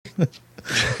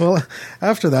Well,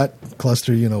 after that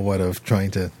cluster, you know what, of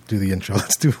trying to do the intro,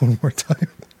 let's do it one more time.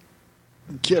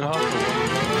 Get off.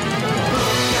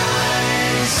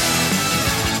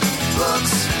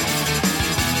 Books,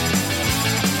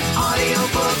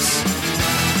 audiobooks,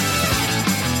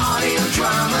 audio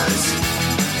dramas,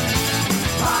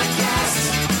 podcasts.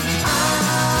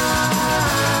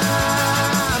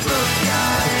 Book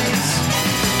guys.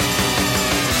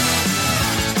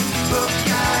 Book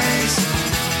guys.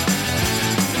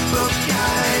 Book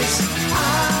guys.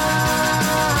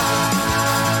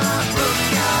 Book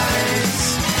guys.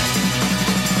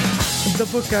 The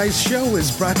Book Guys show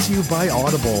is brought to you by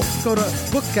Audible. Go to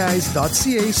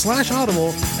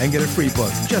bookguys.ca/audible and get a free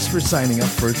book just for signing up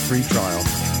for a free trial.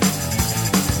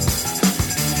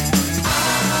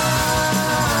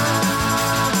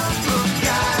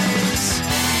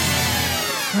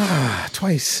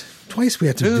 Twice we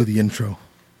had to do the intro.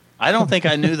 I don't think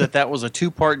I knew that was a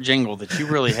two-part jingle, that you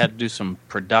really had to do some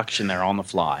production there on the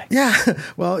fly. Yeah.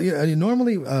 Well,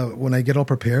 normally when I get all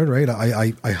prepared, right,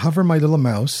 I hover my little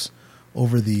mouse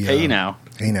over the... Hey now.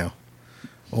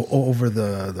 Over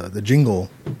the jingle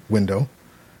window.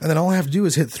 And then all I have to do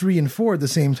is hit 3 and 4 at the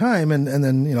same time and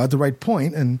then, at the right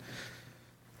point. And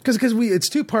because it's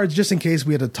two parts just in case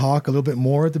we had to talk a little bit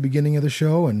more at the beginning of the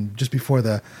show and just before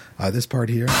this part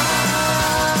here.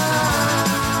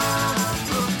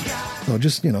 So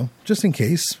just in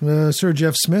case, Sir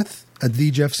Jeff Smith at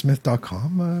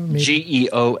thejeffsmith.com.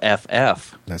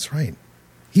 GEOFF. That's right.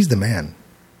 He's the man.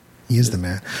 He is the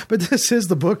man. But this is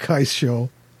the Book Guys show.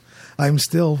 I'm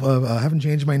still, haven't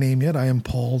changed my name yet. I am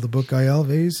Paul, the Book Guy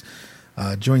Alves,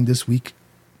 joined this week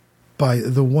by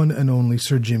the one and only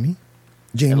Sir Jimmy,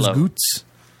 James Hello. Goots.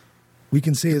 We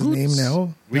can say his name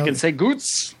now. We can say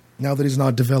Goots. Now that he's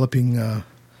not developing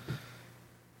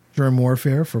germ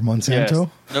warfare for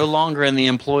Monsanto. Yes. No longer in the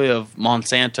employ of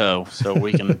Monsanto, so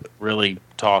we can really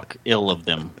talk ill of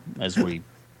them, as we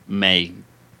may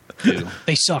do.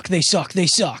 They suck, they suck, they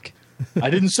suck. I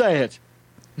didn't say it.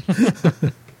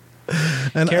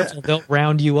 And Careful, they'll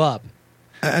round you up.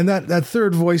 And that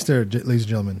third voice there, ladies and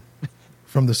gentlemen,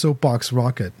 from the Soapbox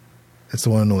Rocket, that's the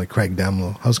one and only Craig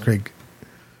Damlow. How's Craig?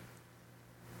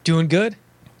 Doing good.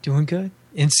 Doing good.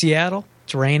 In Seattle,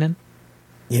 it's raining.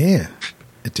 Yeah,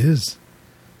 it is.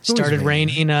 It's always Started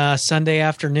raining Sunday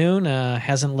afternoon.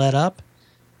 Hasn't let up.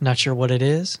 Not sure what it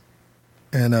is.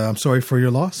 And I'm sorry for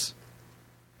your loss.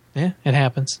 Yeah, it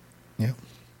happens. Yeah.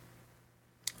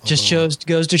 Just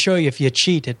goes to show you, if you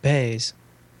cheat, it pays.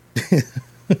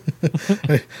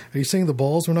 Are you saying the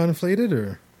balls were not inflated,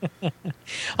 or?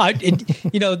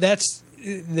 That's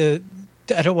the.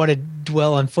 I don't want to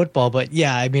dwell on football, but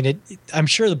yeah, I mean, I'm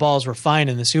sure the balls were fine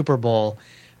in the Super Bowl,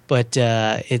 but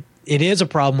it is a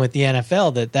problem with the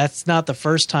NFL that's not the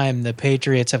first time the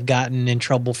Patriots have gotten in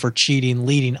trouble for cheating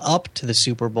leading up to the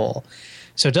Super Bowl.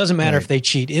 So it doesn't matter if they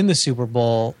cheat in the Super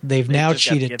Bowl; they've now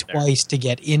cheated twice to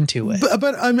get into it.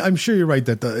 But I'm sure you're right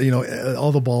that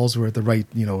all the balls were at the right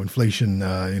inflation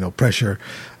pressure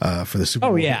for the Super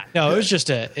Bowl. Oh yeah, no, it was just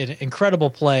an incredible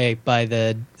play by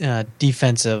the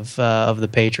defense of the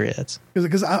Patriots.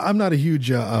 Because I'm not a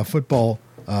huge football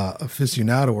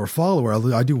aficionado or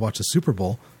follower. I do watch the Super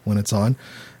Bowl when it's on.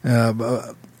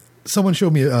 Someone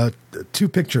showed me 2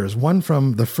 pictures. One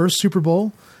from the first Super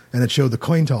Bowl. And it showed the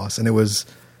coin toss, and it was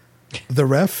the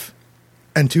ref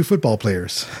and 2 football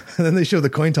players. And then they showed the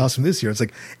coin toss from this year. It's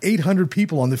like 800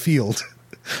 people on the field,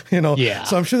 Yeah.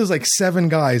 So I'm sure there's like 7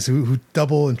 guys who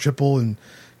double and triple and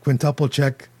quintuple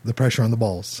check the pressure on the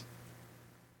balls.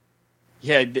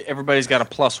 Yeah, everybody's got a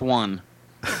 +1.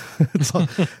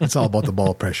 It's all about the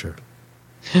ball pressure.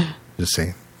 Just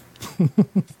saying.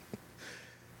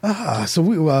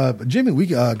 So Jimmy, we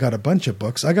got a bunch of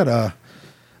books. I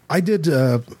did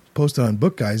post it on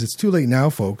Book Guys. It's too late now,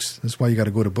 folks. That's why you got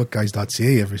to go to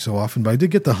bookguys.ca every so often. But I did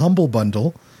get the Humble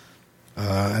Bundle,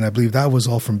 and I believe that was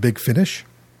all from Big Finish.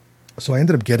 So I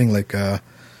ended up getting like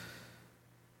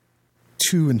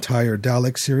 2 entire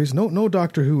Daleks series. No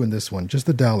Doctor Who in this one, just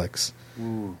the Daleks.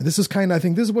 This is I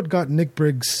think this is what got Nick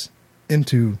Briggs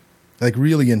into, like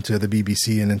really into the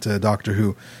BBC and into Doctor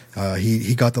Who.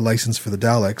 He got the license for the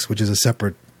Daleks, which is a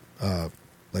separate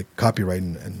like copyright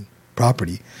and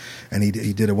property, and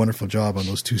he did a wonderful job on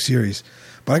those 2 series.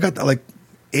 But I got like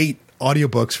 8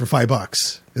 audiobooks for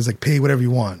 $5. It's like pay whatever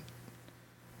you want.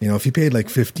 If you paid like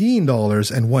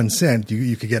 $15.01,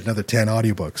 you could get another 10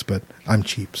 audiobooks. But I'm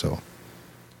cheap, so.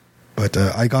 But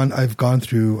I've gone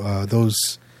through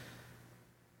those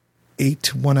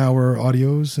 8 one-hour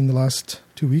audios in the last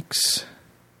 2 weeks,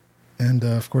 and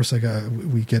of course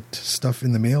we get stuff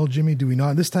in the mail. Jimmy, do we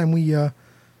not? This time we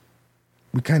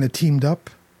kind of teamed up.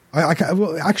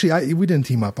 Well, actually, we didn't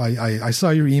team up. I saw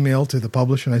your email to the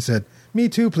publisher, and I said, "Me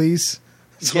too, please."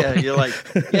 So, Yeah, you're like,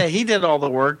 yeah, he did all the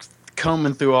work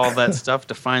combing through all that stuff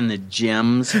to find the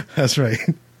gems. that's right.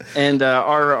 And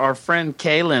our friend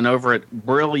Kaylin over at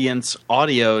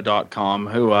brillianceaudio.com,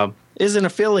 who is an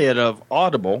affiliate of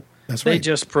Audible, That's they right.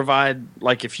 just provide,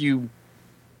 like, if you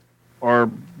are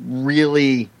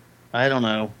really, I don't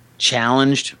know,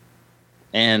 challenged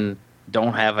and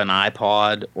don't have an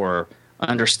iPod or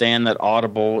understand that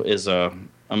Audible is a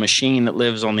machine that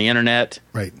lives on the internet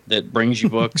Right. that brings you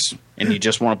books and you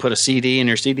just want to put a CD in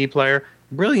your CD player,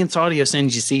 Brilliance Audio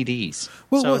sends you CDs.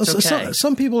 So it's okay.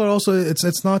 some people are also.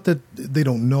 It's not that they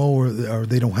don't know or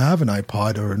they don't have an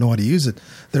iPod or know how to use it.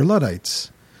 They're Luddites.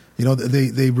 You know,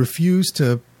 they refuse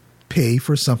to pay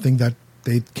for something that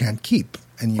they can't keep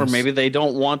and use. Or maybe they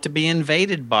don't want to be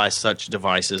invaded by such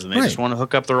devices, and they Right. just want to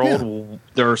hook up their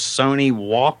their Sony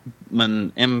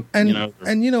Walkman.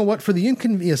 And you know what? For the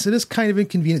inconvenience, it is kind of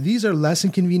inconvenient. These are less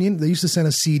inconvenient. They used to send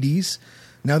us CDs.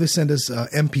 Now they send us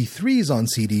MP3s on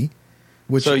CD.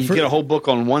 Which so you get a whole book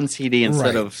on one CD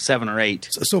instead Right. of 7 or 8.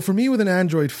 So for me, with an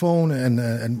Android phone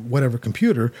and whatever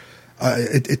computer,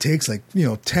 it takes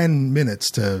 10 minutes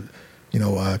to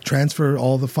transfer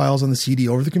all the files on the CD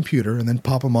over the computer and then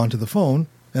pop them onto the phone,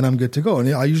 and I'm good to go. And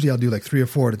I'll do like 3 or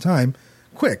 4 at a time,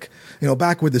 quick.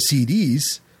 Back with the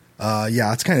CDs,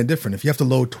 it's kind of different. If you have to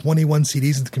load 21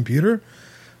 CDs in the computer,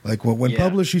 like when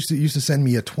Publish used to send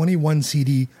me a 21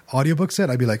 CD audiobook set,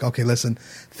 I'd be like, okay, listen,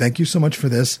 thank you so much for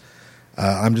this.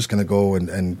 I'm just going to go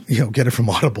and get it from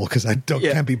Audible because I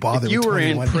can't be bothered. If you with were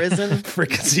in 21 prison,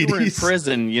 freaking if you were in CDs.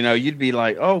 prison, you'd be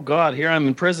like, "Oh God, here I'm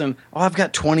in prison. Oh, I've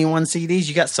got 21 CDs.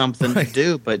 You got something Right. to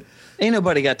do, but ain't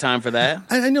nobody got time for that."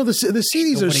 I know the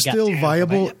CDs are Nobody got still time for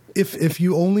viable that. if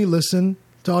you only listen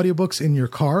to audiobooks in your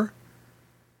car.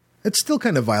 It's still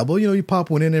kind of viable. You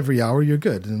pop one in every hour, you're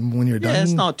good. And when you're done, Yeah,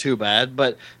 it's not too bad.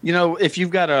 But if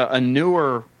you've got a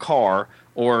newer car,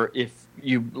 or if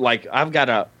you like, I'm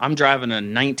driving a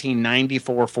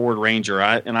 1994 Ford Ranger,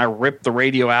 and I ripped the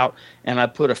radio out and I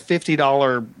put a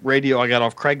 $50 radio I got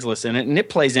off Craigslist in it, and it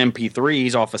plays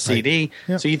MP3s off a CD.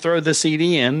 Yeah. So you throw the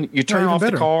CD in, you turn even off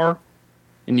better. the car,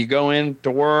 and you go in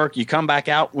to work, you come back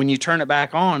out. When you turn it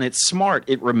back on, it's smart.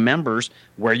 It remembers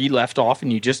where you left off,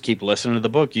 and you just keep listening to the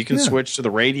book. You can Yeah. switch to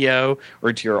the radio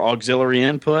or to your auxiliary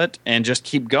input and just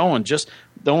keep going. Just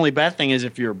the only bad thing is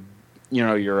if your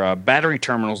battery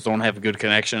terminals don't have a good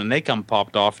connection and they come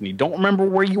popped off and you don't remember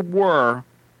where you were.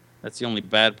 That's the only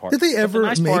bad part. Did they But ever the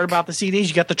nice make- part about the CDs,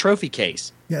 you got the trophy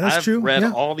case. Yeah, that's I've true. read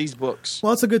Yeah. all these books.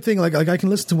 Well, it's a good thing. Like I can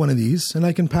listen to one of these and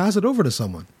I can pass it over to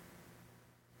someone.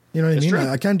 You know what I That's mean? true.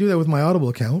 I can't do that with my Audible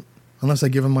account unless I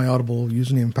give them my Audible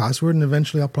username and password, and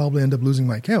eventually I'll probably end up losing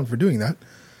my account for doing that.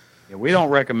 Yeah, we don't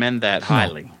recommend that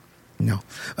highly. No.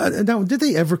 Now, did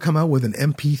they ever come out with an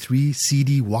MP3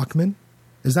 CD Walkman?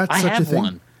 Is that I such a have thing?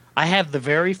 one. I have the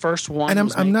very first one. And that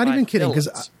was I'm made not by even kidding because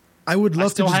Philips. I would love to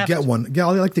still just have get it. one. Yeah,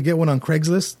 I like to get one on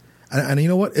Craigslist. And you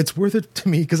know what? It's worth it to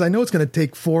me because I know it's going to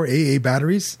take 4 AA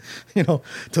batteries, to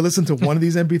listen to one of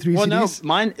these MP3 Well, CDs.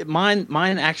 no,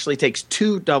 mine actually takes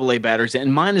 2 AA batteries,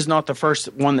 and mine is not the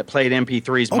first one that played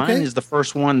MP3s. Mine Okay. is the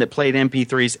first one that played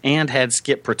MP3s and had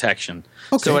skip protection.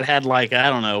 Okay. So it had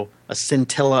a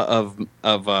scintilla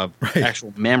of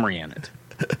actual memory in it.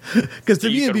 Because to so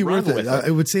me, you it'd be could run worth it. with it.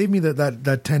 It would save me that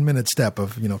 10-minute step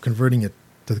of converting it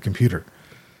to the computer.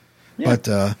 Yeah.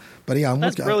 But yeah, I'm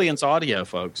That's looking. Brilliance Audio,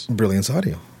 folks. Brilliance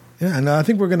Audio. Yeah, and I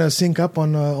think we're going to sync up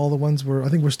on all the ones I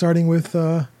think we're starting with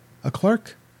a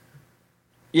Clark.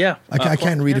 Yeah. I can't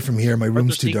Clark read it Kent. from here. My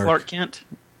room's Arthur too C. dark. Clark Kent.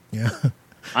 Yeah.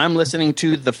 I'm listening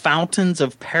to The Fountains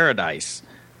of Paradise.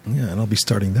 Yeah, and I'll be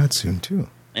starting that soon too.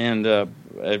 And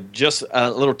just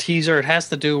a little teaser. It has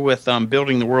to do with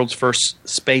building the world's first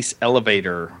space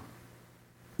elevator.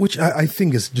 Which I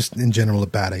think is just in general a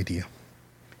bad idea.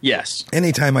 Yes.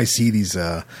 Anytime I see these,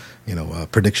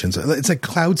 predictions, it's like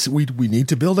clouds. We need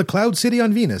to build a cloud city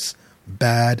on Venus.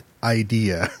 Bad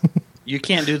idea. You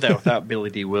can't do that without Billy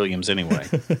D. Williams anyway.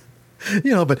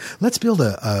 But let's build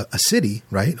a city,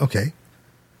 right? Okay,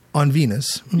 on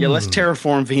Venus. Yeah, let's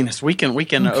terraform Venus. We can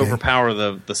Okay. overpower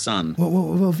the sun.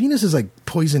 Well, Venus is like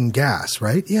poison gas,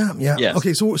 right? Yeah. Yes.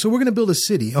 Okay, so we're gonna build a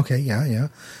city. Okay, yeah.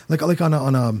 Like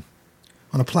on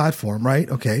a platform, right?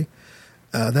 Okay,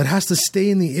 that has to stay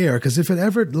in the air because if it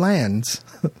ever lands,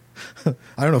 I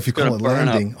don't know if you call gonna it burn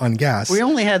landing on gas. We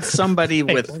only had somebody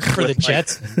with for the with, like,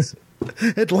 Jetsons.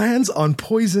 It lands on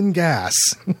poison gas.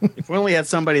 if we only had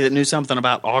somebody that knew something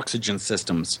about oxygen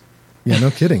systems. Yeah,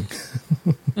 no kidding.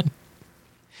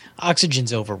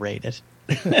 Oxygen's overrated.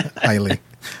 Highly.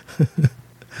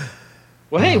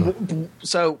 Well, hey,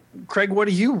 so Craig, what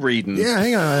are you reading? Yeah,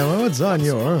 hang on. What's on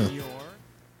your?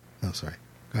 Oh, sorry.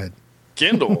 Go ahead.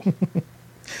 Kindle.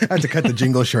 I had to cut the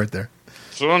jingle short there.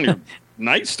 It's on your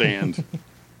nightstand.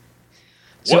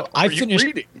 So What I are you finished-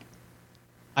 reading?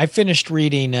 I finished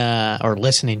reading or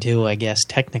listening to, I guess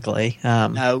technically.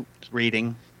 No,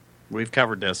 reading. We've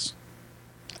covered this.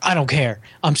 I don't care.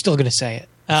 I'm still going to say it.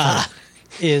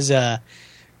 Is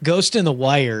Ghost in the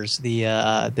Wires,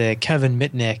 the Kevin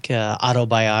Mitnick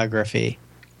autobiography.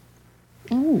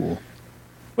 Ooh.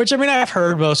 Which, I mean, I've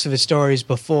heard most of his stories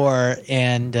before,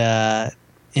 and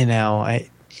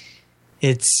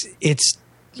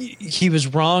he was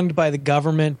wronged by the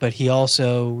government, but he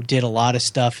also did a lot of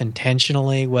stuff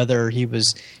intentionally, whether he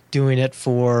was doing it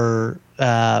for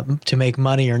to make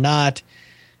money or not.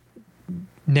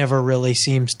 Never really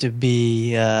seems to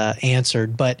be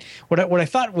answered. But what I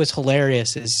thought was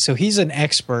hilarious is, so he's an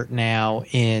expert now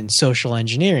in social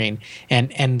engineering,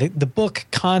 and the book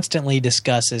constantly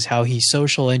discusses how he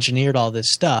social engineered all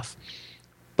this stuff,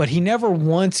 but he never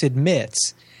once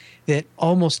admits that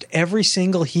almost every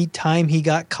single time he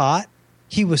got caught,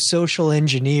 he was social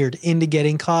engineered into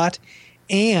getting caught,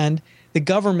 and the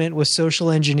government was social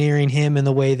engineering him in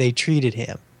the way they treated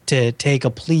him to take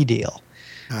a plea deal.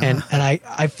 And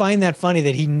I find that funny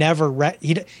that he never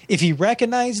if he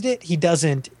recognized it, he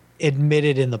doesn't admit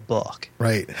it in the book.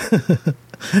 Right.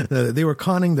 They were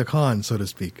conning the con, so to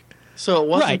speak. So it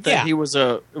wasn't Right, that yeah. it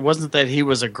wasn't that he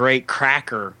was a great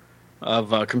cracker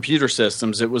of computer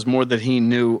systems. It was more that he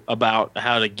knew about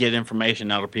how to get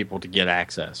information out of people to get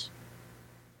access.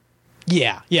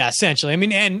 Yeah, essentially. I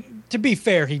mean, and to be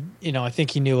fair, I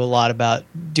think he knew a lot about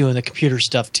doing the computer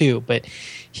stuff too, but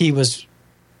he was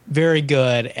very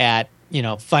good at,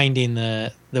 finding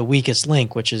the weakest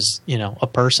link, which is, a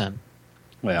person.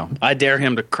 Well, I dare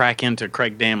him to crack into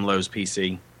Craig Damlow's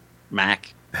PC,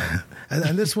 Mac.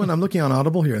 And this one, I'm looking on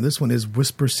Audible here, and this one is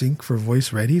Whisper Sync for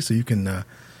voice ready, so you can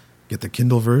get the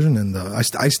Kindle version. And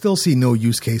I still see no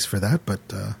use case for that, but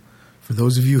for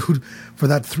those of you for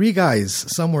that 3 guys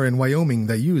somewhere in Wyoming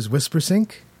that use Whisper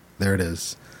Sync, there it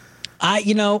is.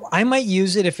 I might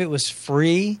use it if it was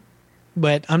free,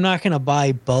 but I'm not going to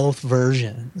buy both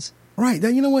versions. Right.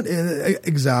 You know what?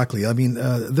 Exactly. I mean,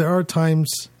 there are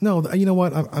times. No, you know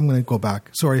what? I'm going to go back.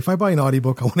 Sorry. If I buy an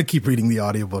audiobook, I want to keep reading the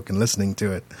audiobook and listening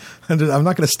to it. I'm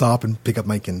not going to stop and pick up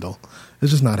my Kindle.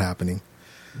 It's just not happening.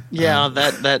 Yeah,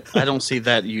 that I don't see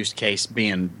that use case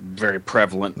being very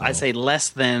prevalent. No. I'd say less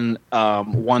than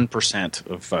 1%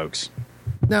 of folks.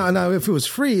 Now, if it was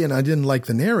free and I didn't like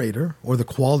the narrator or the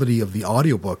quality of the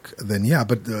audiobook, then yeah.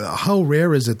 But how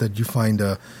rare is it that you find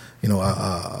a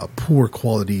poor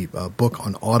quality book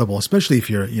on Audible, especially if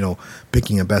you're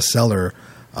picking a bestseller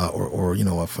or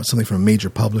something from a major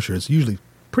publisher? It's usually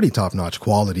pretty top notch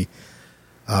quality.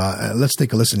 Let's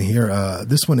take a listen here.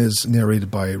 This one is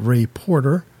narrated by Ray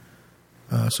Porter.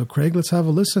 So Craig, let's have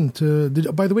a listen to.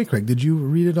 By the way, Craig, did you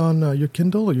read it on your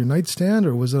Kindle or your nightstand,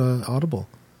 or was it Audible?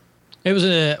 It was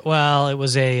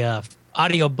a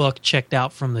audiobook checked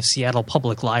out from the Seattle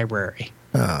Public Library.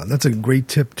 That's a great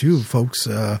tip too, folks.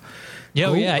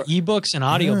 Ebooks and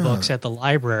audiobooks at the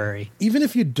library. Even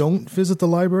if you don't visit the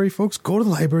library, folks, go to the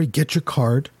library, get your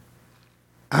card,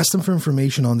 ask them for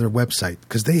information on their website,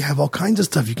 because they have all kinds of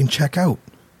stuff you can check out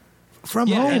from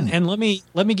home. And let me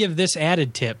give this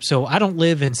added tip. So I don't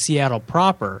live in Seattle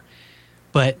proper,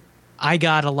 but I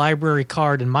got a library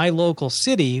card in my local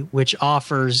city, which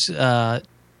offers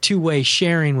two-way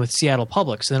sharing with Seattle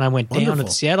Public. So then I went down to the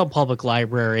Seattle Public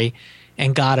Library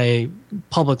and got a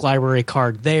public library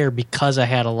card there because I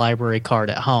had a library card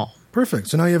at home. Perfect.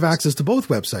 So now you have access to both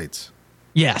websites.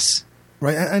 Yes.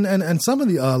 Right. And some of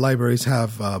the libraries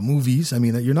have movies. I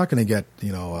mean, you're not going to get,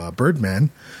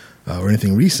 Birdman or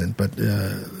anything recent, but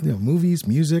movies,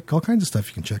 music, all kinds of stuff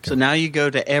you can check out. So now you go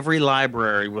to every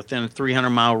library within a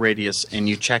 300-mile radius and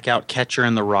you check out Catcher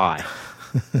in the Rye.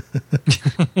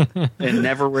 And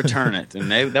never return it. And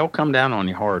they'll come down on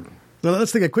you hard. Well,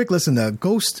 let's take a quick listen to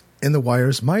Ghost in the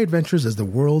Wires, My Adventures as the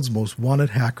World's Most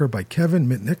Wanted Hacker by Kevin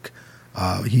Mitnick.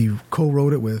 He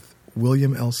co-wrote it with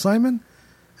William L. Simon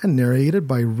and narrated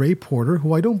by Ray Porter,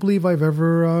 who I don't believe I've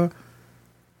ever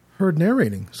heard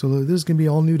narrating. So this is going to be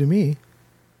all new to me.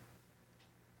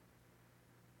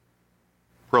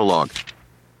 Prologue.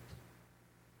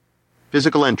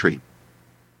 Physical entry.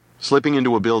 Slipping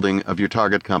into a building of your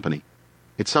target company.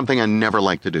 It's something I never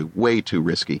like to do. Way too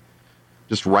risky.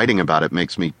 Just writing about it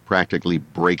makes me practically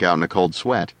break out in a cold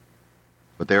sweat.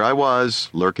 But there I was,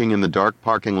 lurking in the dark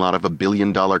parking lot of a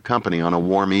billion-dollar company on a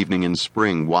warm evening in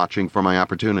spring, watching for my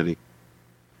opportunity.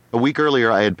 A week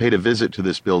earlier, I had paid a visit to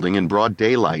this building in broad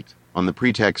daylight, on the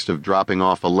pretext of dropping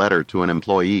off a letter to an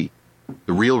employee.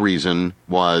 The real reason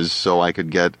was so I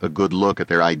could get a good look at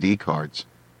their ID cards.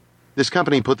 This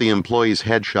company put the employee's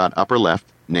headshot upper left,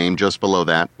 name just below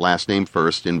that, last name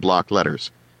first, in block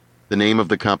letters. The name of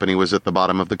the company was at the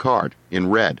bottom of the card, in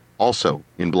red, also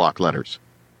in block letters.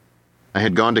 I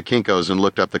had gone to Kinko's and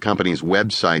looked up the company's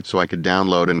website so I could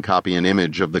download and copy an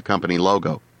image of the company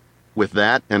logo. With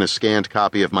that and a scanned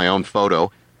copy of my own photo,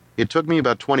 it took me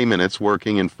about 20 minutes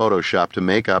working in Photoshop to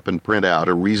make up and print out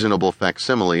a reasonable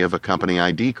facsimile of a company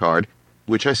ID card,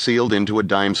 which I sealed into a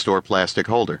dime store plastic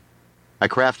holder. I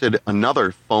crafted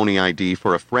another phony ID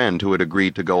for a friend who had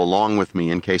agreed to go along with me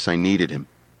in case I needed him.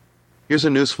 Here's a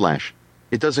newsflash.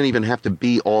 It doesn't even have to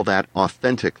be all that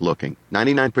authentic looking.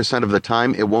 99% of the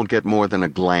time, it won't get more than a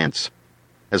glance.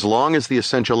 As long as the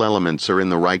essential elements are in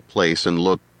the right place and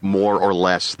look more or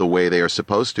less the way they are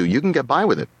supposed to, you can get by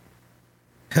with it.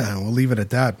 We'll leave it at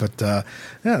that. But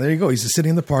yeah, there you go. He's just sitting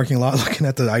in the parking lot looking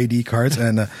at the ID cards.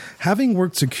 And having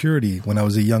worked security when I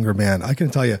was a younger man, I can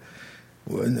tell you,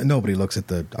 nobody looks at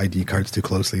the ID cards too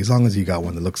closely. As long as you got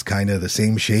one that looks kind of the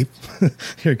same shape,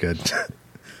 you're good.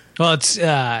 Well,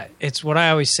 it's what I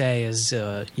always say is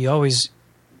you always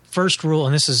first rule,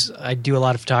 and this is I do a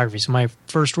lot of photography. So my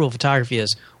first rule of photography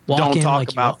is walk Don't in talk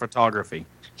like about photography.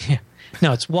 Yeah,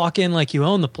 no, it's walk in like you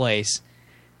own the place,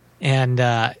 and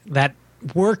that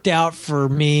worked out for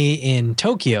me in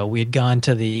Tokyo. We had gone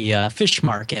to the fish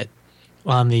market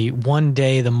on the one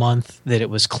day of the month that it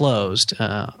was closed,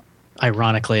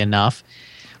 ironically enough.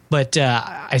 But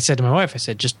I said to my wife, I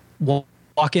said, just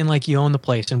walk in like you own the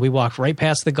place. And we walked right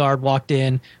past the guard, walked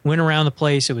in, went around the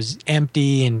place. It was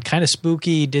empty and kind of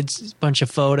spooky, did a bunch of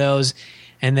photos.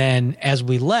 And then as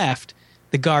we left,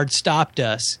 the guard stopped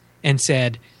us and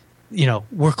said, you know,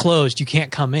 we're closed. You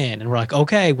can't come in. And we're like,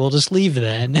 okay, we'll just leave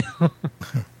then.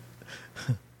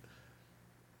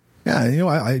 Yeah, you know,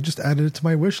 I just added it to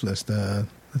my wish list. That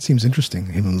seems interesting.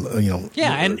 Him, you know,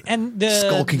 yeah, and the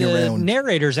skulking around.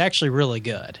 narrator's actually really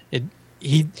good.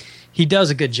 He does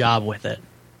a good job with it.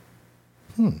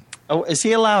 Oh, is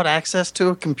he allowed access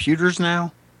to computers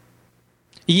now?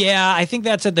 Yeah, I think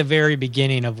that's at the very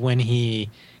beginning of when he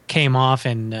came off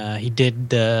and he did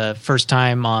the first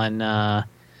time on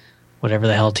whatever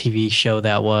the hell TV show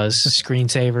that was,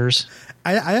 Screensavers.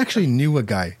 I actually knew a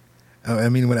guy. I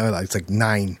mean, when I was like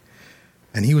 9,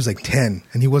 and he was like 10,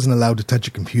 and he wasn't allowed to touch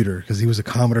a computer because he was a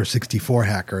Commodore 64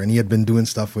 hacker, and he had been doing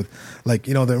stuff with, like,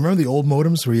 you know, remember the old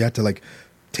modems where you had to like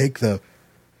take the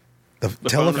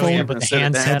telephone, and put the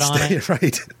handset on it.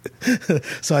 Right.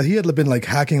 So he had been like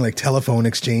hacking like telephone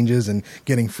exchanges and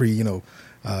getting free, you know,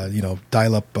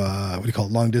 dial up, what do you call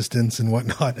it, long distance and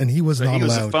whatnot. And he was not He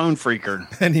was allowed a phone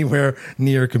freaker. anywhere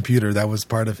near a computer. That was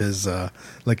part of his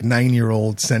like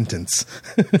 9-year-old sentence.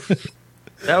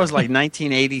 That was like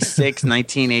 1986,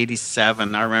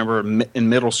 1987. I remember in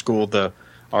middle school,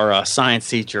 our science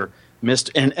teacher missed,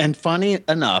 and funny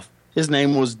enough, his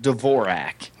name was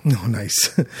Dvorak. Oh,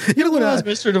 nice. You know what? It was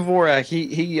Mr. Dvorak.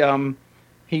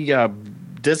 He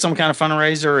did some kind of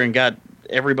fundraiser and got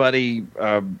everybody.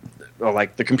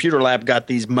 Like the computer lab got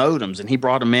these modems, and he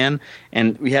brought them in,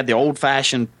 and we had the old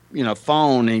fashioned, you know,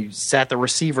 phone, and he sat the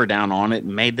receiver down on it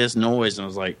and made this noise, and I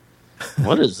was like,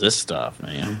 what is this stuff,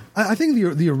 man? I think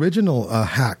the original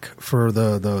hack for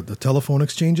the telephone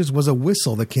exchanges was a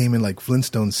whistle that came in like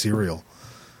Flintstone cereal.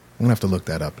 I'm gonna have to look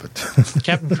that up. But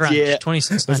Captain Crunch, Yeah.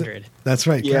 2600. that's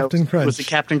right, Captain Crunch. Was it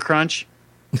Captain Crunch?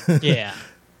 Yeah.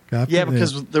 Captain, Yeah,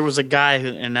 because there was a guy,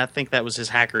 and I think that was his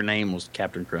hacker name was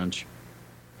Captain Crunch.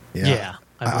 Yeah.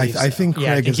 I believe so. think Craig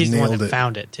I think has he's the one nailed that it.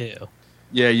 found it too.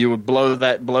 Yeah, you would blow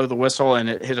the whistle, and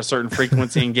it hit a certain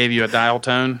frequency and gave you a dial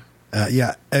tone.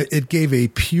 Yeah, it gave a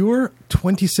pure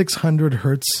 2600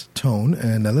 hertz tone,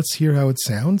 and let's hear how it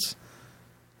sounds.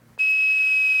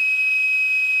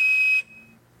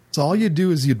 So all you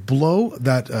do is you'd blow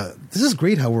that. This is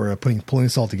great how we're pulling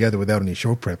this all together without any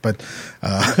show prep, but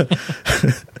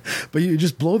but you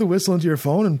just blow the whistle into your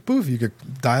phone, and poof, you could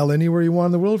dial anywhere you want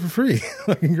in the world for free.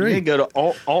 Fucking great. You go to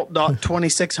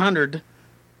alt.2600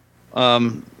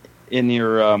 in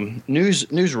your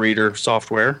news reader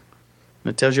software.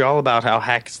 It tells you all about how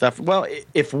hack stuff. Well,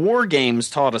 if War Games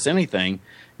taught us anything,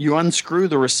 you unscrew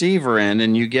the receiver end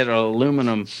and you get an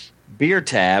aluminum beer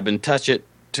tab and touch it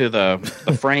to the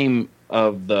frame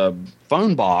of the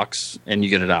phone box, and you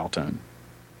get a dial tone.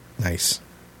 Nice.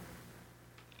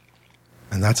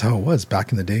 And that's how it was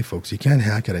back in the day, folks. You can't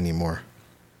hack it anymore.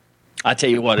 I tell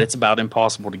you what, it's about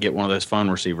impossible to get one of those phone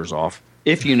receivers off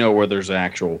if you know where there's an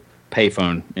actual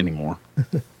payphone anymore.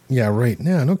 Yeah, right.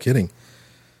 Yeah, no kidding.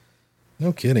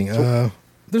 No kidding.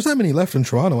 There's not many left in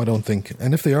Toronto, I don't think.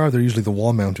 And if they are, they're usually the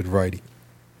wall-mounted variety.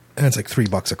 And it's like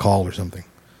 $3 a call or something.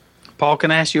 Paul, can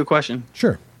I ask you a question?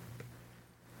 Sure.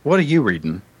 What are you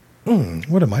reading?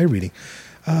 What am I reading?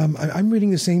 I'm reading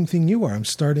the same thing you are. I'm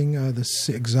starting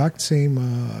exact same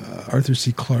Arthur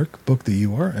C. Clarke book that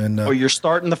you are. And You're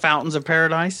starting The Fountains of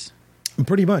Paradise?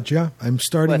 pretty much, yeah. I'm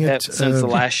starting it. Since the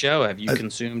last show, have you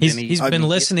consumed any? He's been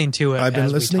listening to it. I've been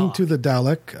as we listening talk. to the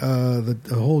Dalek,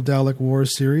 the whole Dalek War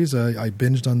series. I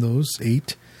binged on those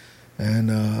 8.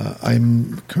 And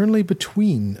I'm currently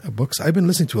between books. I've been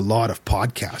listening to a lot of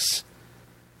podcasts.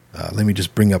 Let me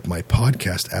just bring up my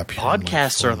podcast app here.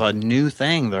 Podcasts are the new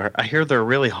thing. I hear they're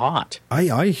really hot.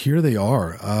 I hear they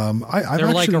are.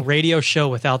 They're like a radio show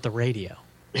without the radio.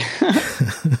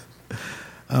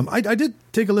 I did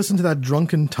take a listen to that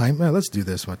Drunken Time. Let's do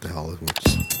this. What the hell?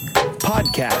 Whoops.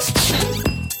 Podcasts.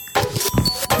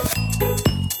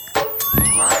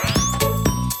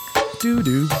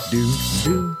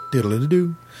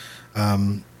 Diddle-a-doo.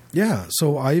 Yeah,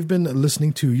 so I've been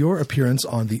listening to your appearance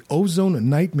on the Ozone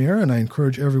Nightmare, and I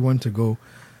encourage everyone to go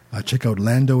check out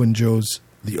Lando and Joe's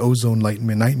The Ozone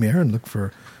Nightmare and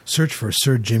search for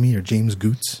Sir Jimmy or James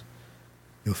Goots.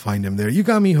 You'll find him there. You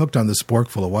got me hooked on the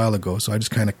Sporkful a while ago, so I just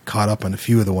kind of caught up on a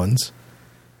few of the ones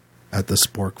at the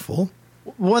Sporkful.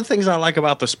 One of the things I like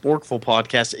about the Sporkful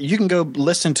podcast, you can go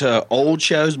listen to old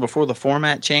shows before the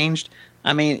format changed.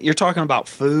 I mean, you're talking about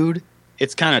food.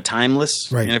 It's kind of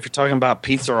timeless. Right. And if you're talking about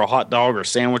pizza or a hot dog or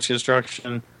sandwich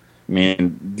construction, I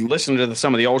mean, listen to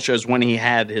some of the old shows when he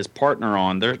had his partner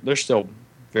on. They're still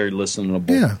very listenable.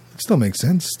 Yeah, it still makes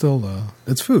sense. Still,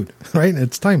 it's food, right?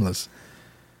 It's timeless.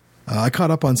 I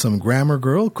caught up on some Grammar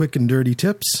Girl quick and dirty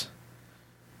tips,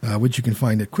 which you can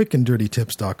find at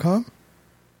quickanddirtytips.com.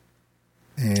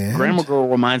 And Grammar Girl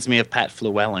reminds me of Pat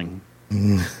Flewelling.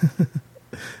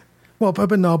 Well, but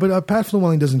Pat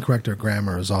Flewelling doesn't correct her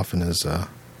grammar as often as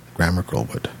Grammar Girl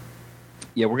would.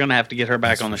 Yeah, we're going to have to get her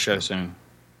back on the show soon.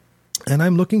 And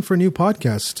I'm looking for new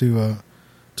podcasts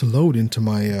to load into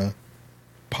my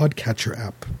podcatcher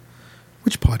app.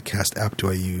 Which podcast app do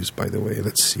I use, by the way?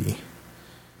 Let's see.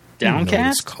 I don't know what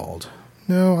it's Downcast? called.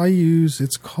 No,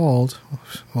 it's called,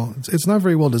 well, it's not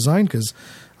very well designed because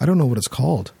I don't know what it's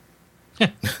called.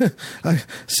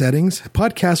 Settings,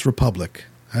 Podcast Republic.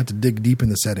 I had to dig deep in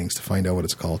the settings to find out what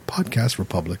it's called. Podcast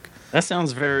Republic. That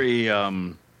sounds very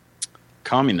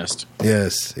communist.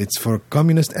 Yes, it's for a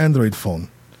communist Android phone.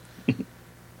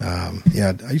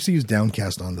 Yeah, I used to use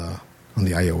Downcast on the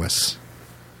iOS.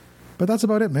 But that's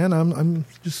about it, man. I'm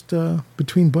just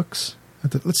between books.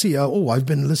 Let's see. I've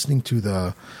been listening to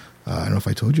the. I don't know if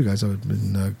I told you guys. I've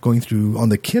been going through on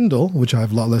the Kindle, which I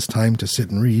have a lot less time to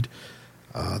sit and read.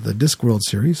 The Discworld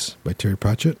series by Terry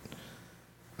Pratchett.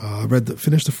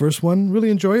 Finished the first one.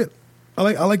 Really enjoy it.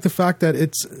 I like the fact that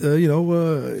it's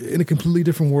in a completely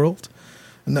different world,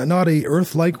 not a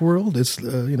Earth-like world. It's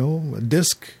a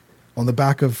disc on the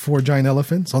back of 4 giant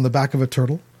elephants on the back of a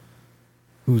turtle,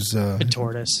 who's A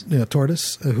tortoise.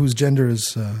 tortoise, whose gender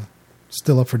is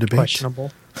still up for debate.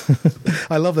 Questionable.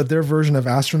 I love that their version of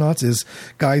astronauts is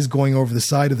guys going over the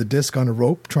side of the disc on a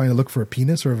rope trying to look for a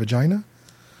penis or a vagina.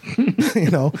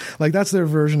 That's their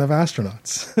version of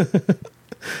astronauts.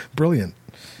 Brilliant.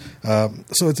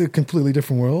 So it's a completely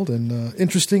different world and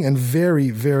interesting and very,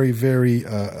 very, very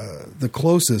the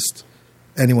closest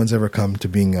anyone's ever come to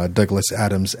being Douglas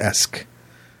Adams-esque.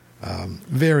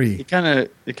 Very. It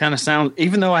kind of sounds.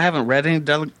 Even though I haven't read any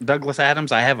Douglas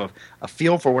Adams, I have a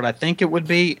feel for what I think it would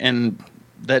be, and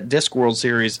that Discworld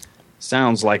series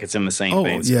sounds like it's in the same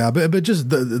vein. Yeah, but just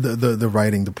the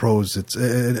writing, the prose. It's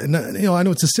I know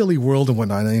it's a silly world and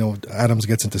whatnot. Adams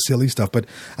gets into silly stuff, but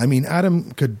I mean,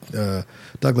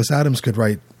 Douglas Adams could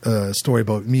write a story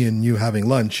about me and you having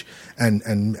lunch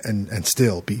and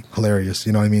still be hilarious.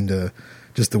 You know what I mean?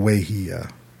 Just the way he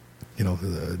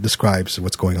describes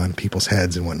what's going on in people's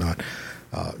heads and whatnot.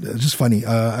 Just funny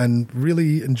and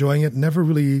really enjoying it. Never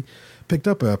really picked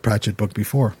up a Pratchett book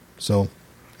before, so.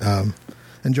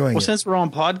 Enjoying it. Since we're on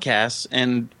podcasts,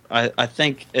 and I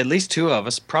think at least 2 of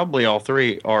us, probably all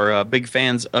 3, are big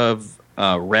fans of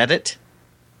Reddit.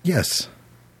 Yes.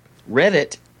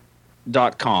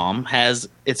 Reddit.com has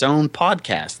its own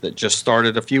podcast that just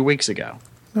started a few weeks ago.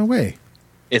 No way.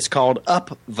 It's called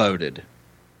Upvoted.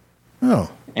 Oh.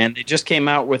 And they just came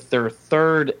out with their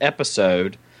 3rd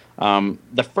episode.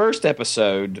 The first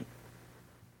episode,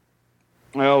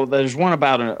 there's one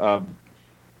about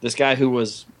this guy who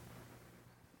was...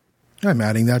 I'm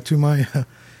adding that to my...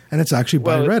 and it's actually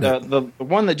by Reddit. The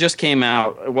one that just came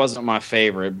out, it wasn't my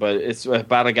favorite, but it's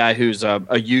about a guy who's a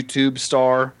YouTube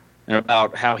star and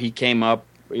about how he came up,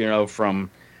 from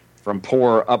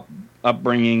poor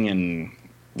upbringing, and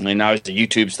now he's a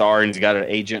YouTube star and he's got an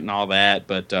agent and all that.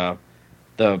 But the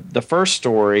the first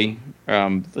story.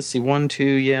 Let's see, 1, 2,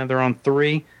 yeah, they're on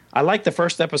 3. I like the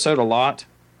first episode a lot,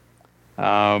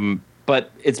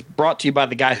 but it's brought to you by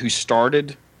the guy who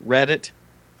started Reddit.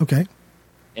 Okay.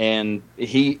 And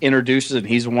he introduces it. And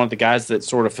he's one of the guys that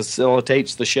sort of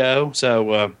facilitates the show.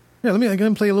 So yeah, I'm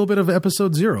gonna play a little bit of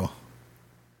episode 0.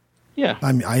 Yeah,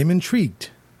 I am intrigued.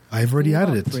 I've already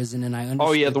added it. Prison, and I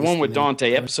oh yeah, the one with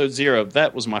Dante, episode 0.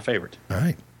 That was my favorite. All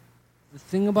right. The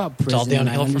thing about prison, all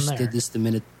downhill I from understood there. this the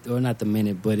minute, or not the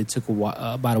minute, but it took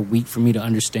about a week for me to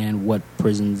understand what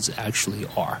prisons actually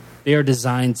are. They are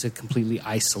designed to completely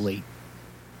isolate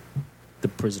the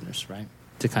prisoners, right?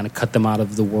 To kind of cut them out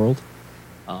of the world.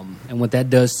 And what that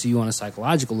does to you on a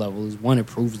psychological level is, one, it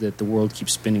proves that the world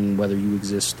keeps spinning whether you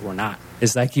exist or not.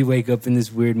 It's like you wake up in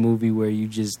this weird movie where you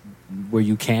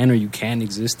can or you can't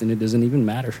exist, and it doesn't even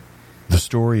matter. The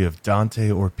story of Dante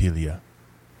Orpiglia.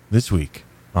 This week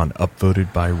on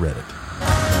Upvoted by Reddit.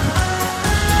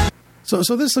 So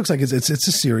this looks like it's a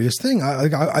serious thing.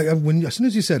 As soon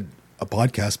as you said a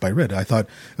podcast by Reddit, I thought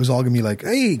it was all gonna be like,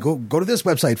 hey, go to this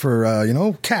website for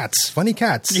cats, funny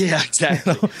cats. Yeah,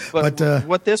 exactly. But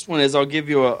what this one is, I'll give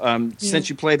you a since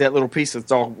you played that little piece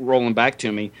that's all rolling back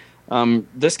to me.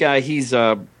 This guy, he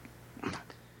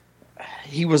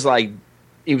was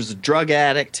a drug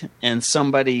addict, and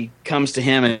somebody comes to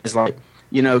him and is like,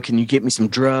 can you get me some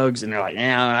drugs? And they're like,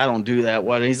 I don't do that.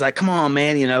 What? And he's like, come on,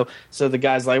 man, So the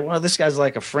guy's like, well, this guy's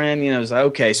like a friend, He's like,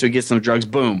 okay, so he gets some drugs,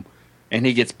 boom, and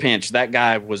he gets pinched. That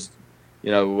guy was,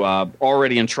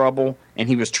 already in trouble, and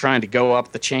he was trying to go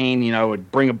up the chain,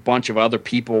 and bring a bunch of other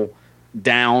people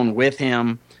down with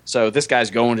him. So this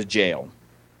guy's going to jail,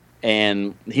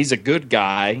 and he's a good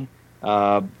guy.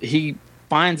 He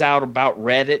finds out about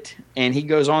Reddit, and he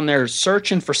goes on there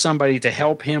searching for somebody to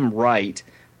help him write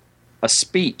a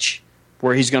speech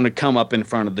where he's going to come up in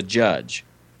front of the judge,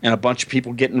 and a bunch of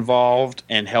people get involved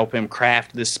and help him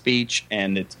craft this speech,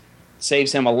 and it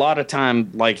saves him a lot of time.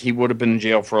 Like, he would have been in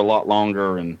jail for a lot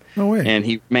longer, and and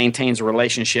he maintains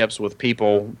relationships with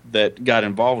people that got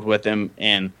involved with him,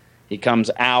 and he comes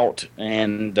out,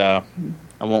 and I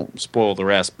won't spoil the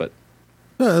rest, but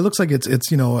it looks like it's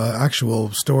actual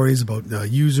stories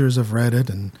about users of Reddit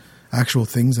and actual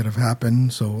things that have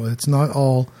happened. So it's not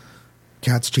all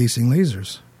cats chasing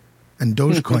lasers and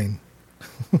Dogecoin.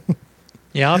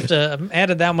 Yeah, I'll have to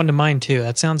added that one to mine too.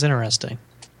 That sounds interesting.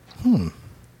 And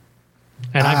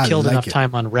I've killed enough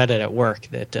time on Reddit at work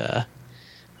that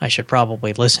I should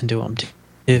probably listen to them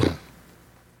too.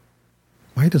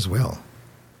 Might as well.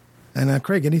 And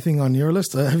Craig, anything on your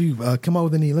list? Have you come out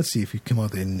with any? Let's see if you come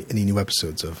out with any new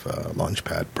episodes of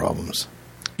Launchpad Problems.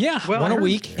 Yeah, one a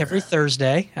week every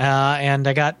Thursday, and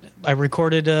I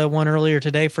recorded one earlier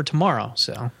today for tomorrow.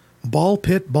 So Ball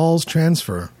Pit Balls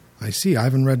Transfer. I see.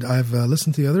 I've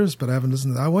listened to the others, but I haven't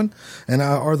listened to that one. And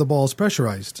are the balls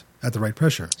pressurized at the right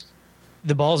pressure?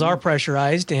 The balls are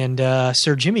pressurized, and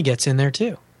Sir Jimmy gets in there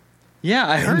too. Yeah,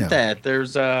 I heard that.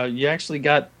 There's you actually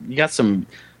got some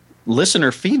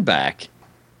listener feedback.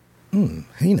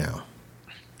 Hey now.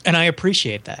 And I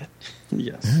appreciate that.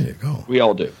 Yes. There you go. We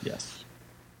all do, yes.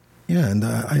 Yeah, and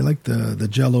I like the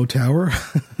Jell-O Tower.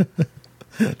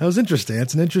 That was interesting.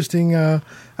 That's an interesting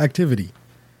activity.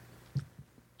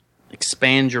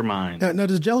 Expand your mind. Now,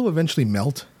 does Jell-O eventually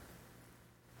melt?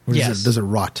 Or yes. Does it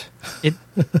rot?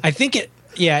 I think it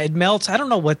melts. I don't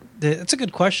know what that's a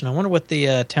good question. I wonder what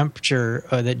the temperature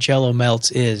that Jell-O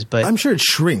melts is. But I'm sure it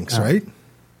shrinks, right?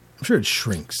 I'm sure it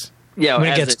shrinks. Yeah,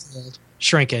 when it gets cold.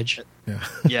 Shrinkage. Yeah.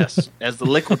 Yes, as the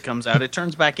liquid comes out, it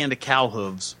turns back into cow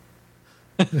hooves.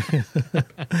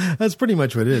 That's pretty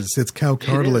much what it is. It's cow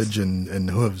cartilage and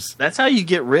hooves. That's how you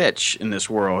get rich in this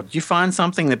world. You find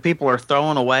something that people are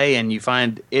throwing away, and you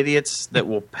find idiots that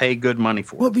will pay good money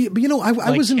for it. Well, but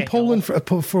I was in Poland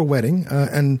for a wedding,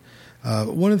 and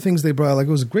one of the things they brought, it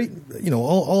was great,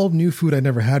 all new food I'd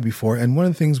never had before. And one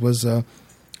of the things was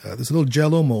this little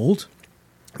Jell-O mold,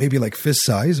 maybe like fist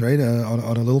size, right,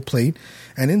 on a little plate.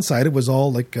 And inside it was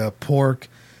all like pork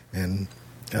and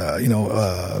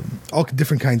all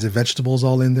different kinds of vegetables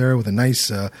all in there with a nice,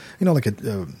 like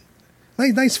a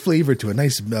nice flavor to it,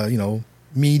 nice,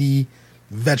 meaty,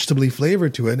 vegetable-y flavor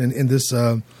to it, and in this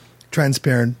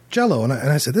transparent Jell-O. And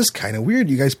I said, this is kind of weird.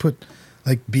 You guys put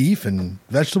like beef and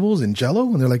vegetables in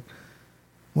Jell-O? And they're like,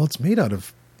 well, it's made out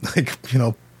of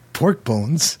pork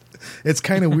bones. It's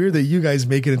kind of weird that you guys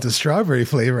make it into strawberry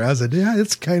flavor. I said, yeah,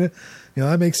 it's kind of,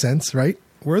 that makes sense, right?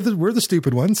 We're the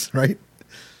stupid ones, right?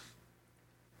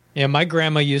 Yeah, my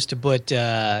grandma used to put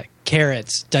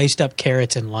diced up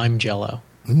carrots in lime Jell-O.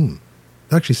 That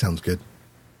actually sounds good.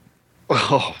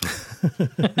 Oh,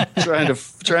 trying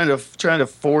to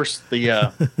force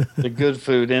the good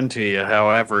food into you.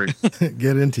 However,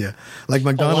 Get into you. Like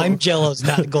Lime McDonald's. Jello's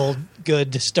not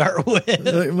good to start with.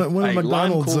 One of lime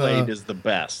McDonald's Kool-Aid is the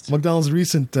best. McDonald's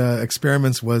recent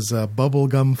experiments was bubble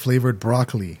gum flavored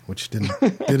broccoli, which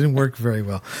didn't work very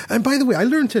well. And by the way, I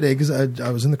learned today because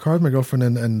I was in the car with my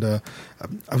girlfriend and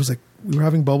I was like, we were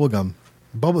having bubble gum,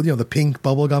 the pink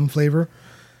bubble gum flavor.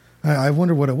 I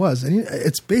wonder what it was, and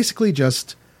it's basically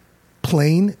just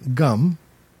plain gum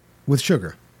with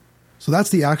sugar. So that's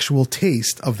the actual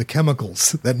taste of the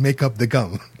chemicals that make up the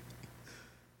gum.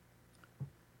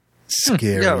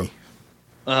 Scary.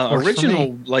 Yeah.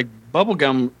 Original like bubble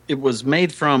gum, it was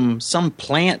made from some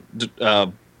plant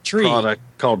Tree product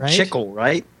called right? chicle,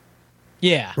 right?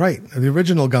 Yeah. Right. The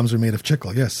original gums were made of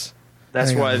chicle, yes. That's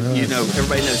Hang why on.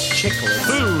 everybody knows chicle.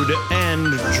 Food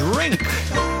and drink.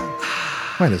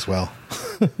 Might as well.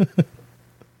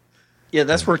 Yeah,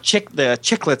 that's where the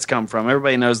chiclets come from.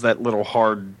 Everybody knows that little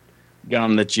hard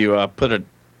gum that you put a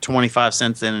 25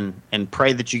 cents in and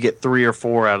pray that you get 3 or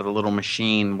 4 out of the little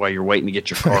machine while you're waiting to get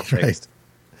your car Right. fixed.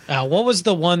 What was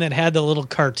the one that had the little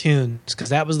cartoons? Because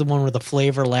that was the one where the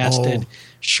flavor lasted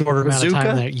shorter amount of time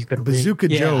Bazooka? that you could read. Bazooka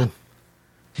Yeah. Joe.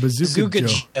 Bazooka Joe.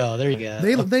 Joe. There you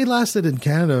go. They lasted in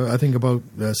Canada, I think, about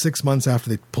 6 months after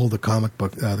they pulled the comic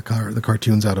book, the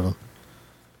cartoons out of them.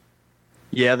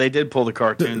 Yeah, they did pull the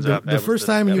cartoons out. The first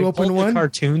time you Pulled open the one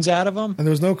cartoons out of them. and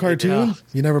there was no cartoon, Yeah.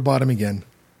 you never bought them again.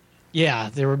 Yeah,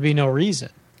 there would be no reason.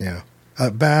 Yeah.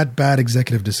 Bad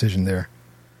executive decision there.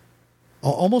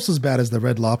 Almost as bad as the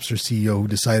Red Lobster CEO who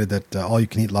decided that all you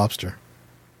can eat lobster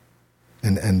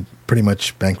and pretty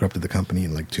much bankrupted the company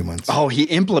in like 2 months. Oh, he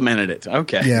implemented it.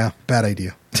 Okay. Yeah, bad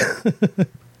idea.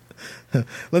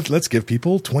 Let's give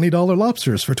people $20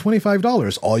 lobsters for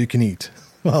 $25, all you can eat.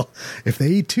 Well, if they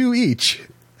eat 2 each,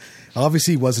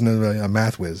 obviously he wasn't a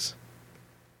math whiz.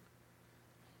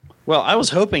 Well, I was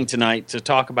hoping tonight to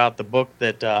talk about the book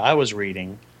that I was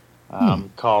reading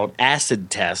called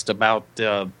Acid Test, about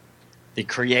the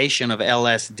creation of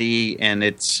LSD and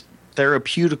its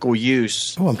therapeutical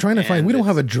use. Oh, I'm trying to find. And We don't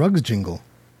have a drugs jingle.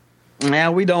 Yeah,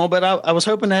 we don't. But I was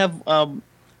hoping to have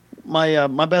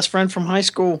my best friend from high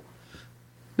school,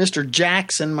 Mr.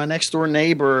 Jackson, my next door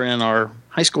neighbor and our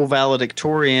high school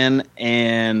valedictorian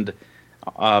and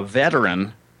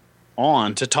veteran,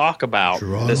 on to talk about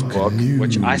this book,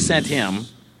 which I sent him.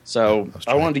 So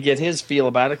I wanted to get his feel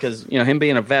about it because him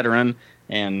being a veteran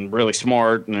and really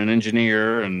smart and an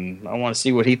engineer, and I want to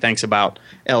see what he thinks about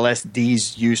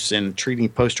LSD's use in treating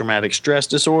post-traumatic stress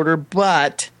disorder.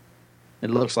 But it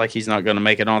looks like he's not going to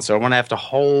make it on, so I'm going to have to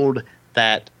hold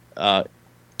that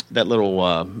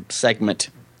little segment.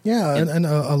 Yeah, and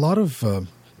a lot of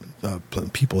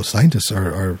people, scientists,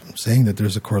 are saying that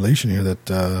there's a correlation here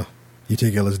that you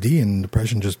take LSD and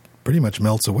depression just pretty much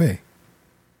melts away.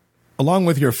 Along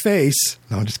with your face.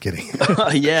 No, I'm just kidding.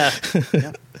 Yeah.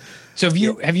 So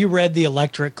have you read the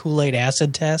Electric Kool-Aid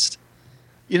Acid Test?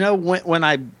 When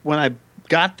I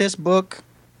got this book,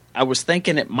 I was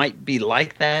thinking it might be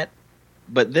like that,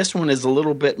 but this one is a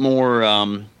little bit more.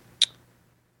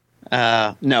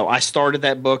 No, I started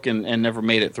that book and never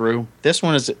made it through. This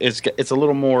one it's a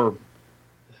little more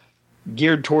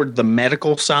geared toward the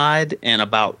medical side and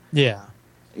about trying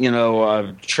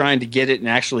to get it and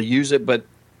actually use it. But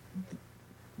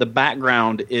the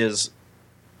background is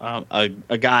a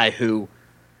guy who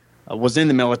was in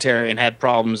the military and had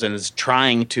problems and is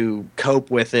trying to cope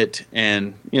with it.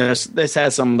 And this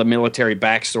has some of the military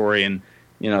backstory. And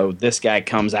this guy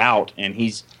comes out and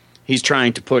he's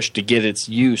trying to push to get its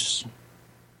use.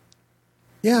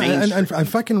 Yeah, and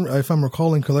if I'm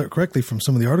recalling correctly from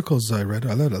some of the articles I read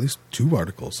at least 2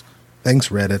 articles. Thanks,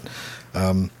 Reddit.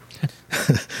 I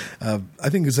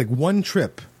think it's like one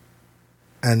trip,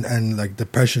 and like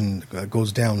depression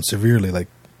goes down severely. Like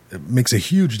it makes a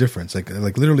huge difference. Like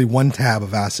literally one tab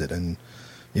of acid, and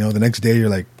the next day you're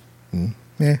like,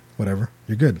 whatever,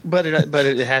 you're good. But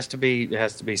it has to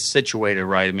be situated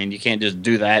right. I mean, you can't just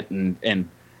do that and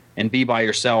be by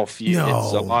yourself. It's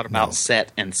a lot about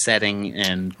set and setting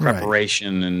and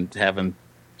preparation and having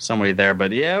somebody there.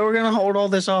 But we're gonna hold all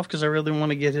this off because I really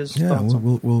want to get his thoughts.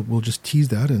 We'll just tease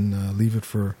that and leave it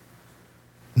for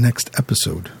next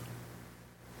episode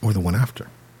or the one after.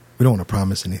 We don't want to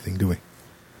promise anything, do we?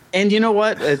 And you know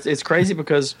what? It's crazy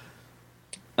because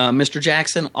Mr.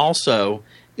 Jackson also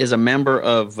is a member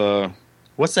of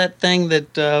what's that thing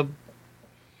that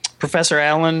Professor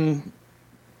Allen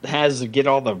has to get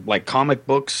all the comic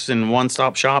books in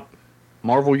one-stop shop,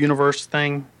 Marvel Universe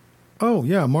thing. Oh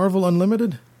yeah, Marvel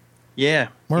Unlimited. Yeah,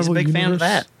 Marvel he's a big fan of Universe?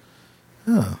 that.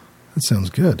 Oh, that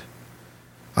sounds good.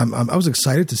 I was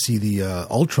excited to see the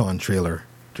Ultron trailer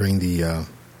during the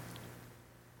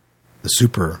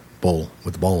Super Bowl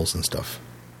with balls and stuff.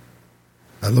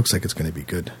 That looks like it's going to be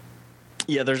good.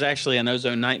 Yeah, there's actually an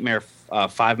Ozone Nightmare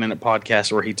 5-minute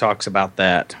podcast where he talks about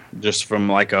that just from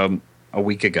like a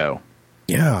week ago.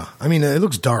 Yeah, I mean, it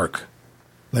looks dark.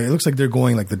 Like, it looks like they're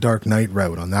going like the Dark Knight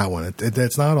route on that one.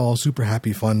 It's not all super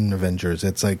happy fun Avengers.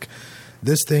 It's like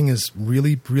this thing is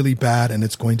really, really bad, and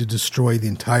it's going to destroy the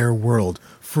entire world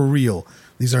for real.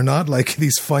 These are not like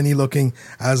these funny looking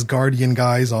Asgardian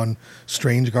guys on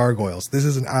strange gargoyles. This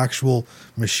is an actual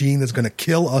machine that's going to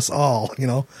kill us all. You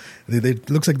know, it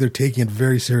looks like they're taking it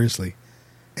very seriously,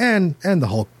 and the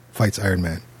Hulk fights Iron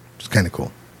Man. It's kind of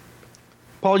cool.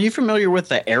 Paul, you familiar with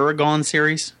the Aragon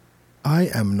series? I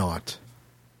am not.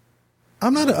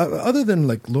 I'm not, other than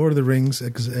like Lord of the Rings,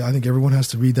 because I think everyone has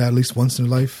to read that at least once in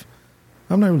their life.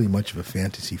 I'm not really much of a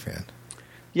fantasy fan.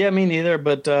 Yeah, me neither.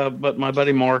 But my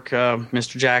buddy Mark,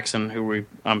 Mr. Jackson, who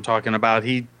I'm talking about,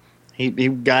 he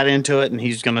got into it, and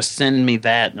he's going to send me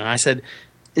that. And I said,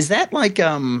 "Is that like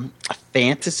a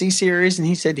fantasy series?" And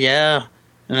he said, "Yeah."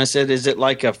 And I said, "Is it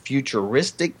like a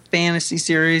futuristic fantasy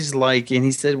series?" And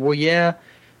he said, "Well, yeah."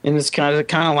 And it's kind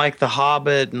of like The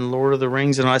Hobbit and Lord of the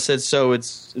Rings. And I said, "So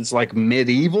it's like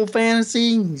medieval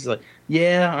fantasy?" He's like,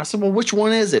 "Yeah." I said, "Well, which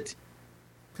one is it?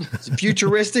 Is it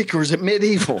futuristic or is it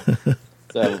medieval?"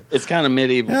 So it's kind of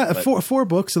medieval. Yeah, four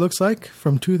books, it looks like,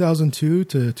 from 2002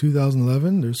 to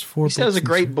 2011. There's 4 books. He said it was a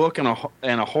great book and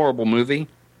a horrible movie.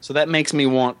 So that makes me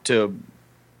want to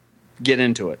get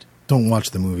into it. Don't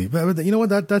watch the movie. But you know what?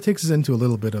 That takes us into a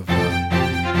little bit of... Book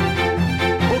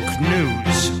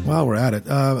news. While we're at it,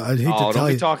 I'd hate to tell don't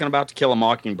you... be talking about To Kill a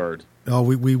Mockingbird. Oh,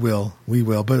 we will.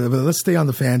 But let's stay on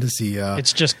the fantasy.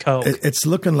 It's just Coke. It's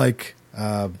looking like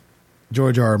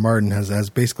George R. R. Martin has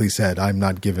basically said, I'm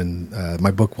not given...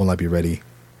 my book will not be ready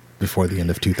before the end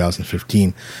of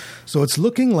 2015. So it's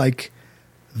looking like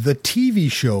the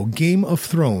TV show Game of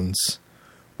Thrones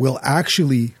will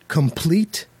actually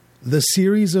complete the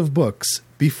series of books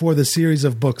before the series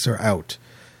of books are out.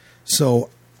 So...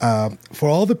 for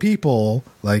all the people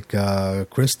like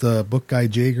Chris, the book guy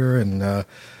Jager, and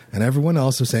everyone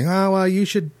else are saying, "Oh, well, you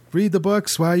should read the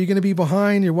books. Why are you going to be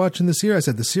behind? You're watching the series." I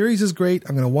said, the series is great.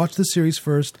 I'm going to watch the series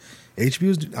first.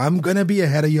 I'm going to be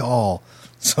ahead of you all.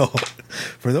 So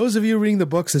for those of you reading the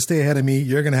books to stay ahead of me,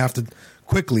 you're going to have to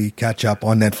quickly catch up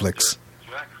on Netflix.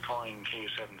 Zach calling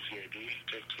K7CAD,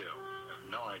 take 2. I have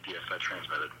no idea if that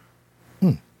transmitted.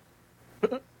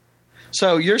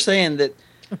 So you're saying that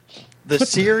the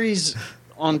series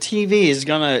on TV is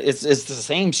it's the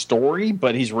same story,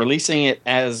 but he's releasing it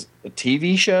as a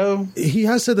TV show? He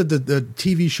has said that the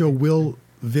TV show will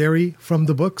vary from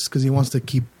the books because he wants to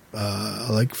keep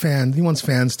fans. He wants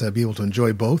fans to be able to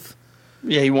enjoy both.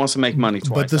 Yeah, he wants to make money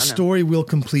twice. But the story will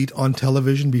complete on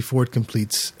television before it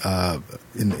completes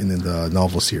in the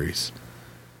novel series.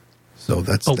 So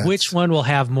that's. Which one will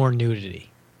have more nudity?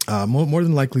 More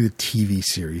than likely the TV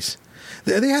series.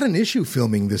 They had an issue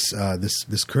filming this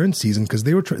current season because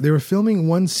they were filming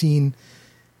one scene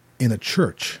in a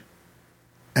church,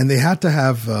 and they had to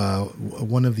have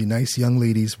one of the nice young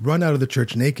ladies run out of the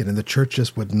church naked, and the church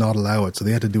just would not allow it. So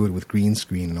they had to do it with green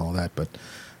screen and all that. But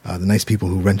the nice people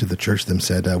who rented the church them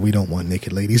said, "We don't want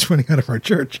naked ladies running out of our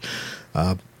church."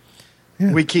 Yeah.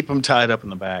 We keep them tied up in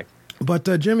the back. But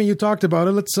Jimmy, you talked about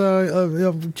it. Let's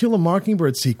Kill a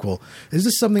Mockingbird sequel. Is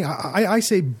this something? I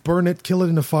say burn it, kill it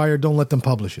in a fire. Don't let them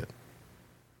publish it.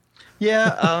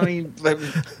 Yeah, I mean, but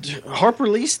Harper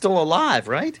Lee's still alive,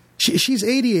 right? She's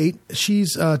 88.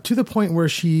 She's to the point where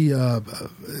she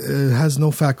has no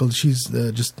faculty. She's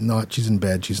just not. She's in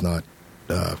bed. She's not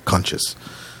conscious.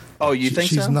 Oh, you think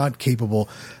she's so? not capable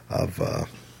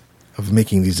of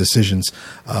making these decisions.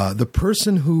 The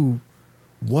person who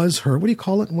was her, what do you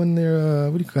call it when they're,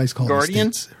 what do you guys call it?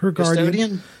 Guardian? Her guardian.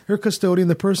 Custodian? Her custodian,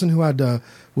 the person who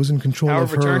was in control power of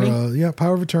her. Attorney?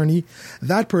 Power of attorney.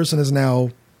 That person is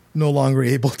now no longer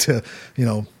able to,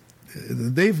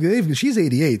 she's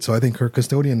 88, so I think her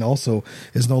custodian also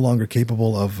is no longer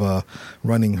capable of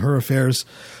running her affairs.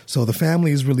 So the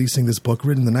family is releasing this book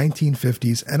written in the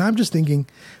 1950s, and I'm just thinking,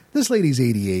 this lady's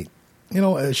 88.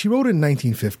 She wrote it in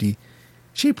 1950.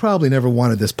 She probably never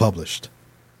wanted this published.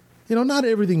 Not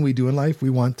everything we do in life we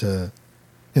want to,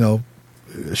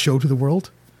 show to the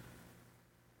world.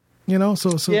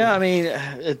 So yeah, I mean,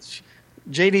 it's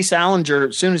J.D. Salinger.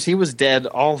 As soon as he was dead,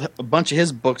 a bunch of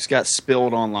his books got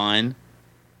spilled online.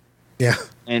 Yeah,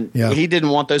 and he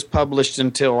didn't want those published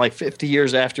until like 50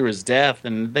 years after his death.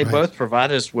 And they both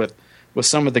provided us with with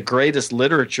some of the greatest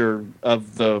literature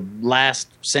of the last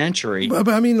century. But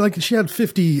I mean, like, she had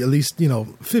 50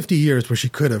 years where she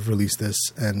could have released this,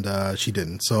 and she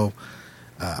didn't. So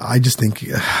I just think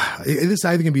this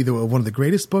either going to be one of the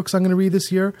greatest books I'm going to read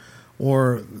this year,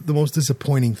 or the most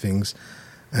disappointing things.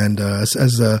 And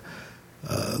as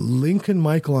Lincoln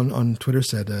Michael on Twitter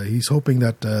said, he's hoping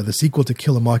that the sequel to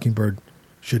Kill a Mockingbird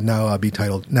should now be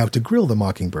titled Now to Grill the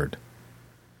Mockingbird.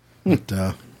 But,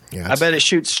 I bet it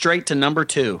shoots straight to number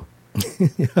 2.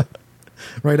 Yeah,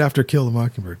 right after Kill the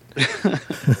Mockingbird.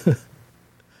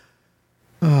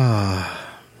 I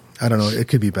don't know. It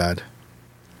could be bad.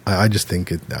 I just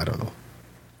think it. I don't know.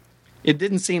 It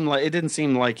didn't seem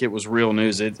like it was real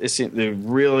news. It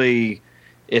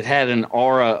had an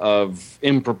aura of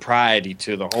impropriety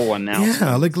to the whole announcement.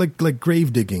 Yeah, like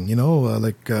grave digging.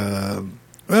 Well,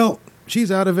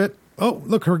 she's out of it. Oh,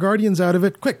 look, her guardian's out of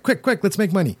it. Quick, let's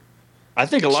make money. I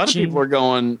think a lot of people are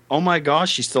going, oh my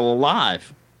gosh, she's still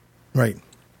alive. Right.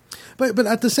 But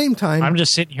at the same time, I'm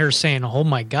just sitting here saying, oh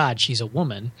my God, she's a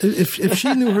woman. If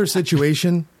she knew her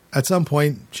situation, at some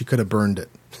point she could have burned it,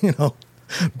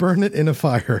 burn it in a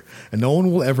fire, and no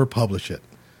one will ever publish it.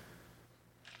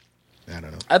 I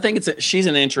don't know. I think she's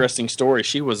an interesting story.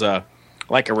 She was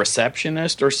like a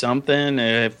receptionist or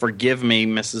something. Forgive me,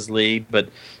 Mrs. Lee, but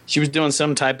she was doing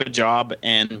some type of job,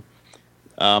 and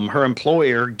her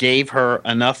employer gave her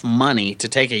enough money to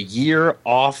take a year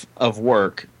off of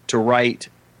work to write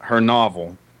her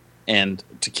novel, and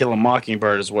To Kill a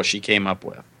Mockingbird is what she came up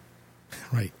with.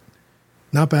 Right.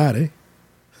 Not bad, eh?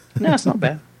 No, it's not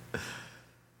bad.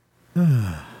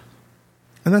 And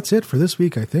that's it for this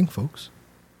week, I think, folks.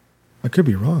 I could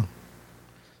be wrong.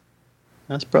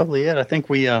 That's probably it. I think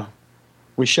we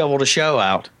shoveled a show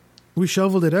out. We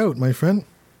shoveled it out, my friend.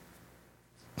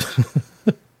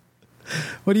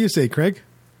 What do you say, Craig?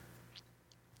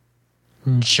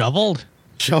 Shoveled?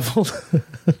 Shoveled?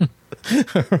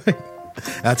 All right.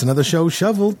 That's another show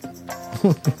shoveled.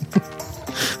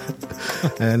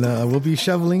 And we'll be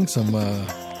shoveling some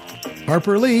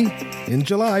Harper Lee in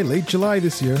July, late July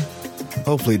this year.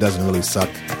 Hopefully it doesn't really suck.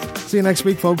 See you next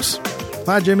week, folks.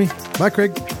 Bye, Jimmy. Bye,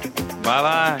 Craig.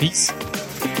 Bye-bye. Peace.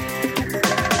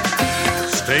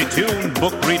 Stay tuned,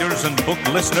 book readers and book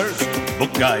listeners.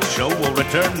 Book Guide Show will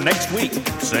return next week.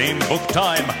 Same book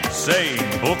time, same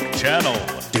book channel.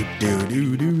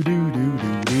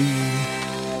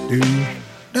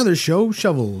 Another show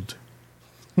shoveled.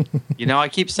 I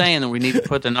keep saying that we need to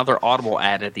put another Audible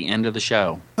ad at the end of the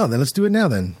show. Oh, then let's do it now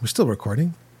then. We're still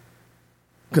recording.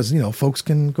 Because, folks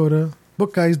can go to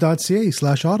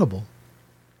bookguys.ca/audible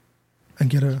and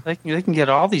get a They can get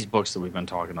all these books that we've been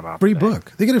talking about. free today.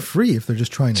 book. They get it free if they're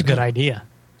just trying It's it a good out. idea.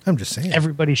 I'm just saying.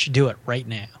 Everybody should do it right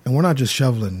now. And we're not just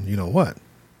shoveling, what?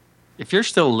 If you're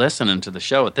still listening to the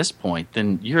show at this point,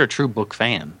 then you're a true book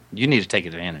fan. You need to take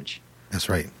advantage. That's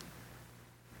right.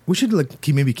 We should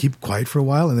maybe keep quiet for a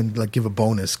while and then give a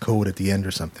bonus code at the end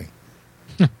or something.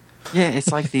 Yeah,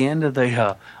 it's like the end of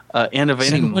the end of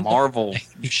any Marvel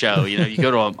show. You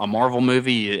go to a Marvel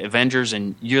movie, Avengers,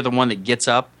 and you're the one that gets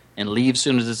up and leaves as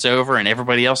soon as it's over, and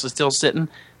everybody else is still sitting.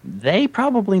 They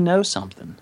probably know something.